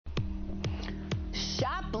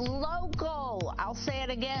local. I'll say it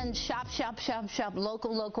again. Shop, shop, shop, shop.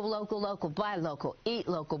 Local, local, local, local. Buy local. Eat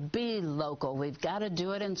local. Be local. We've got to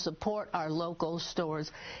do it and support our local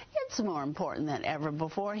stores. It's more important than ever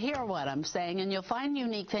before. Hear what I'm saying, and you'll find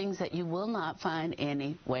unique things that you will not find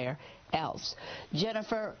anywhere else.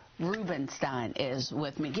 Jennifer Rubenstein is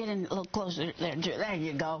with me. Get in a little closer there. There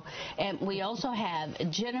you go. And we also have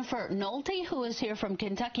Jennifer Nolte, who is here from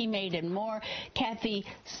Kentucky Made and More. Kathy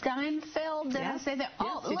Steinfeld, did I say that? Yes,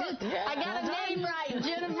 oh, look, I got a name right.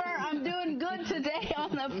 Jennifer, I'm doing good today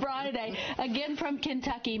on the Friday. Again, from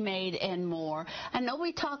Kentucky Made and More. I know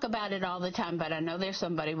we talk about it all the time, but I know there's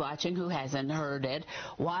somebody watching who hasn't heard it.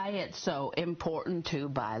 Why it's so important to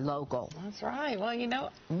buy local. That's right. Well, you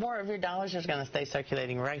know, more of your dollars is going to stay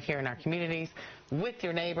circulating right here in our communities, with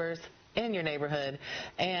your neighbors, in your neighborhood,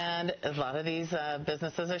 and a lot of these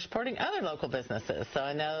businesses are supporting other local businesses. So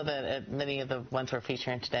I know that many of the ones we're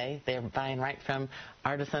featuring today, they're buying right from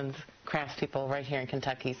artisans, craftspeople right here in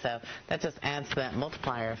Kentucky. So that just adds to that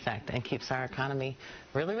multiplier effect and keeps our economy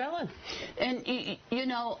really rolling. And, you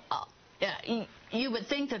know, you would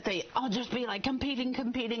think that they all just be like competing,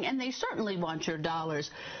 and they certainly want your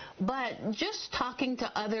dollars. But just talking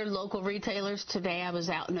to other local retailers today, I was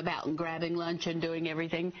out and about and grabbing lunch and doing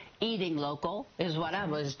everything. Eating local is what I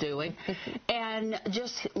was doing. And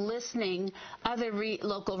just listening, other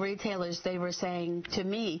local retailers, they were saying to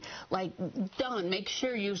me, like, Dawn, make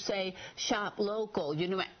sure you say shop local. You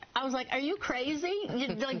know, I was like, are you crazy?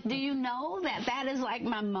 Like, do you know that that is like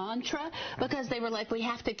my mantra? Because they were like, we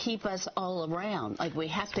have to keep us all around. Like, we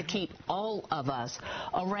have to keep all of us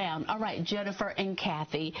around. All right, Jennifer and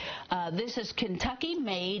Kathy, this is Kentucky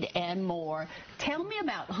Made and More. Tell me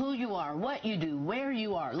about who you are, what you do, where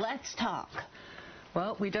you are. Let's talk.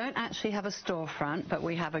 Well, we don't actually have a storefront, but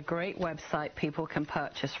we have a great website people can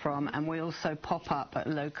purchase from, and we also pop up at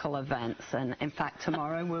local events. And in fact,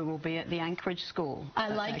 tomorrow we will be at the Anchorage School. I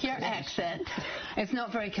like your accent. It's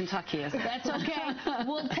not very Kentucky, is it? That's okay.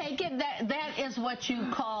 We'll take it. That is what you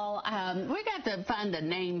call, we got to find a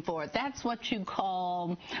name for it. That's what you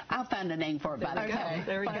call, I'll find a name for it by the way.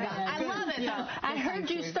 There we go. I love it, though. I heard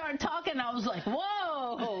you start talking, I was like,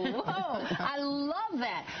 whoa, whoa. I love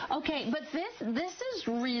that. Okay, but this is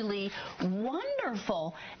really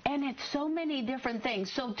wonderful, and it's so many different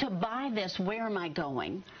things. So to buy this, where am I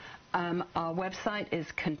going? Our website is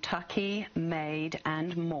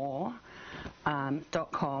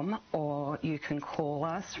KentuckyMadeandMore.com, or you can call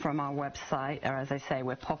us from our website, or as I say,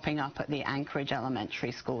 we're popping up at the Anchorage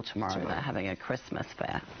Elementary School tomorrow. They're having a Christmas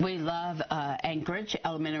fair. We love Anchorage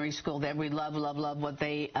Elementary School there. We love, love, love what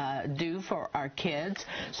they do for our kids.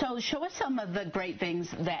 So show us some of the great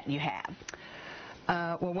things that you have.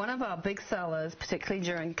 Well, one of our big sellers, particularly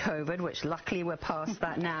during COVID, which luckily we're past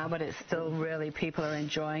that now, but it's still really, people are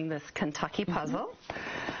enjoying this Kentucky puzzle.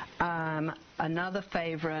 Another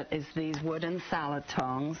favorite is these wooden salad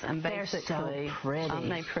tongs. And basically, they're so pretty. Aren't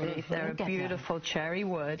they pretty? They're a beautiful cherry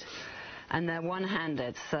wood. And they're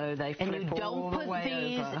one-handed, so they flip all the way over. And you don't put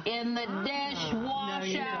these in the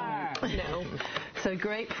dishwasher. No. So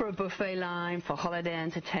great for a buffet line, for holiday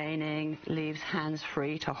entertaining, leaves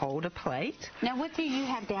hands-free to hold a plate. Now, what do you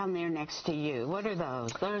have down there next to you? What are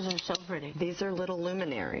those? Those are so pretty. These are little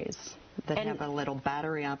luminaries that have a little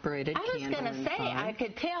battery-operated candle inside. I was going to say, I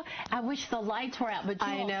could tell. I wish the lights were out, but you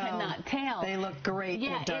all cannot tell. They look great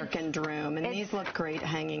in a darkened room, and these look great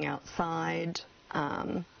hanging outside.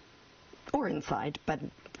 Or inside, but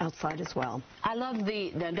outside as well. I love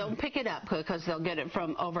don't pick it up because they'll get it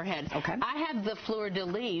from overhead. Okay. I have the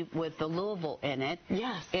fleur-de-lis with the Louisville in it.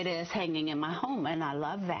 Yes. It is hanging in my home, and I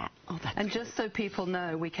love that. Oh, and just so people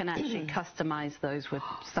know, we can actually customize those with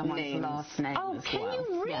someone's last name as well. Oh, can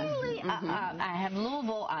you really? Yes. I have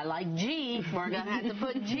Louisville. I like G. We're going to have to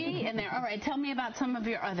put G in there. All right, tell me about some of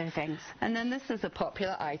your other things. And then this is a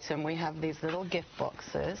popular item. We have these little gift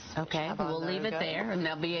boxes. Okay, we'll leave it there, and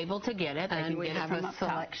they'll be able to get it. And we have a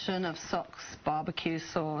selection of socks, barbecue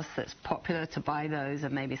sauce. It's popular to buy those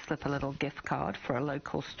and maybe slip a little gift card for a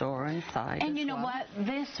local store inside. And you know what?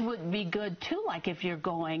 This would be good, too, like if you're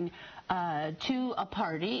going to a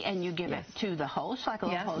party and you give it to the host, like a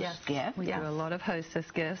little host gift. We do a lot of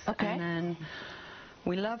hostess gifts. Okay. And then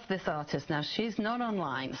we love this artist. Now, she's not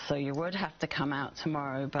online, so you would have to come out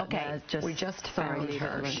tomorrow. But we just found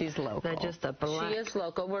her. She's local. They're just a black. She is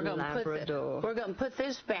local. We're going to put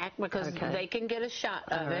this back because they can get a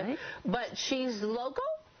shot of it. But she's local.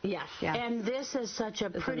 Yes. And this is such a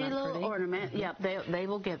pretty little ornament. Yep, they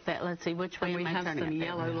will get that. Let's see, which way am I turning it? We have some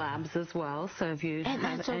yellow labs as well, so if you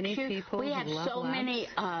have any people who love labs. We have so many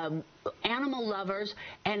animal lovers,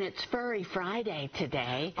 and it's Furry Friday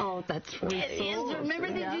today. Oh, that's really cool. Remember,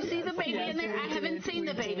 did you see the baby in there? I haven't seen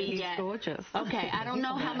the baby He's yet. gorgeous. Okay, I don't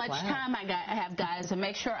know how much time I have, guys, and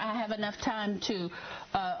make sure I have enough time to.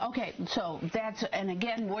 Okay, so that's, and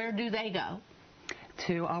again, where do they go?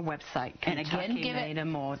 To our website,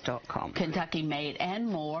 KentuckyMadeandMore.com.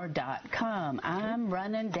 KentuckyMadeandMore.com. I'm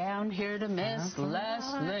running down here to Miss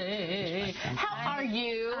Leslie. How are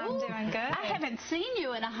you? I'm doing good. I haven't seen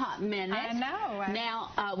you in a hot minute. I know. Now,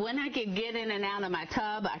 when I can get in and out of my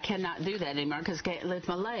tub, I cannot do that anymore because I can't lift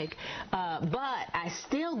my leg. But I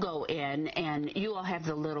still go in, and you all have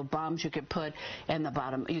the little bombs you can put in the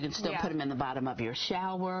bottom. You can still put them in the bottom of your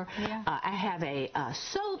shower. Yeah. I have a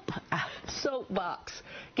soap box.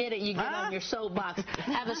 Get it? You get on your soap box.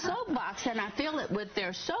 I have a soap box, and I fill it with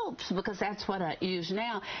their soaps because that's what I use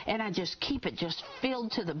now, and I just keep it just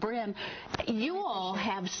filled to the brim. You all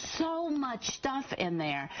have so much stuff in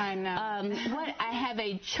there. I know. I have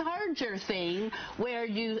a charger thing where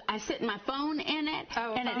I sit my phone in it,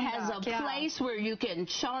 and it has a place where you can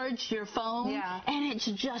charge your phone, and it's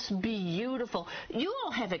just beautiful. You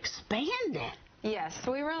all have expanded. Yes,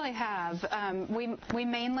 we really have. We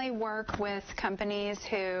mainly work with companies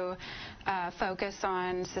who focus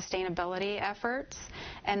on sustainability efforts,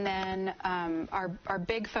 and then our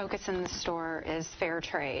big focus in the store is fair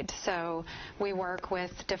trade. So we work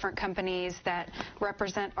with different companies that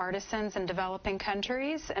represent artisans in developing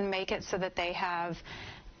countries and make it so that they have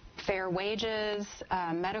fair wages,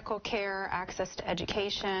 medical care, access to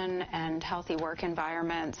education, and healthy work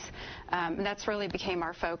environments. That's really became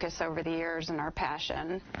our focus over the years and our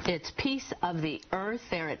passion. It's Piece of the Earth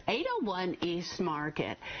there at 801 East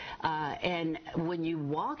Market. And when you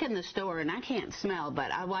walk in the store, and I can't smell,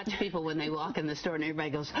 but I watch people when they walk in the store and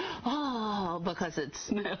everybody goes, oh, because it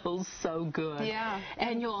smells so good. Yeah.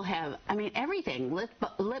 And you'll have, everything, lip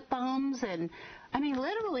balms and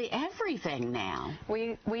literally everything now.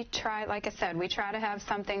 We try, like I said, we try to have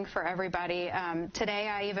something for everybody. Today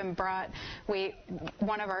I even brought,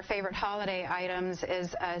 one of our favorite holiday items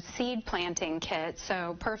is a seed planting kit,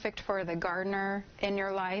 so perfect for the gardener in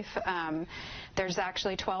your life. There's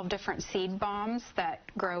actually 12 different seed bombs that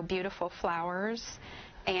grow beautiful flowers.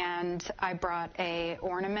 And I brought a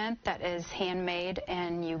ornament that is handmade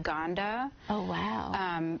in Uganda. Oh,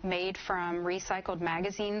 wow. Made from recycled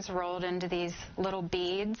magazines rolled into these little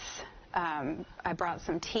beads. I brought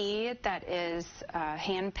some tea that is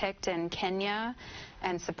hand-picked in Kenya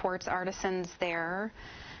and supports artisans there.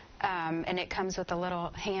 And it comes with a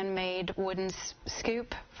little handmade wooden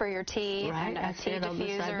scoop for your tea and a tea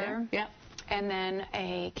diffuser. Yep. And then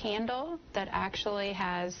a candle that actually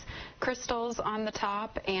has crystals on the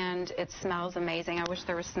top, and it smells amazing. I wish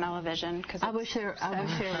there was smell-o-vision. I wish there were,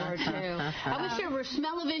 too. I wish there were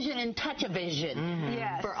smell-o-vision and touch-o-vision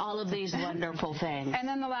for all of these wonderful things. And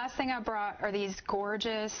then the last thing I brought are these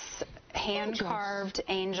gorgeous hand-carved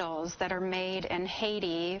angels that are made in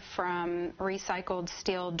Haiti from recycled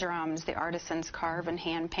steel drums. The artisans carve and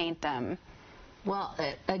hand-paint them. Well,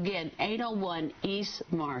 again, 801 East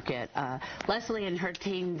Market. Leslie and her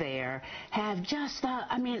team there have just,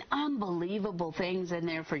 unbelievable things in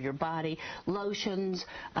there for your body. Lotions,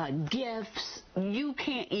 gifts. You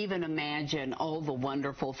can't even imagine all the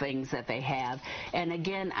wonderful things that they have. And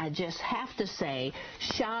again, I just have to say,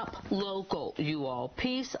 shop local, you all.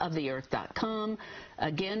 PieceOfTheEarth.com.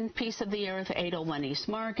 Again, Piece of the Earth, 801 East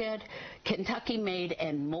Market.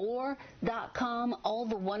 KentuckyMadeandMore.com. All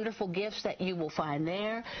the wonderful gifts that you will find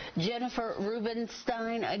there. Jennifer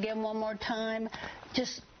Rubenstein, again, one more time.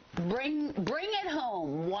 Just bring it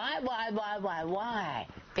home. Why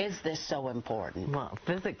is this so important? Well,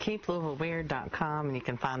 visit KeepLouisvilleWeird.com, and you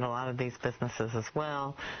can find a lot of these businesses as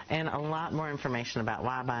well, and a lot more information about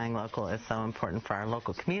why buying local is so important for our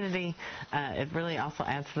local community. It really also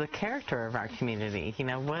adds to the character of our community.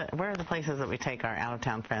 Where are the places that we take our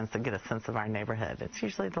out-of-town friends to get a sense of our neighborhood? It's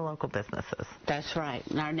usually the local businesses. That's right.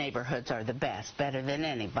 And our neighborhoods are the best, better than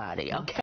anybody. Okay.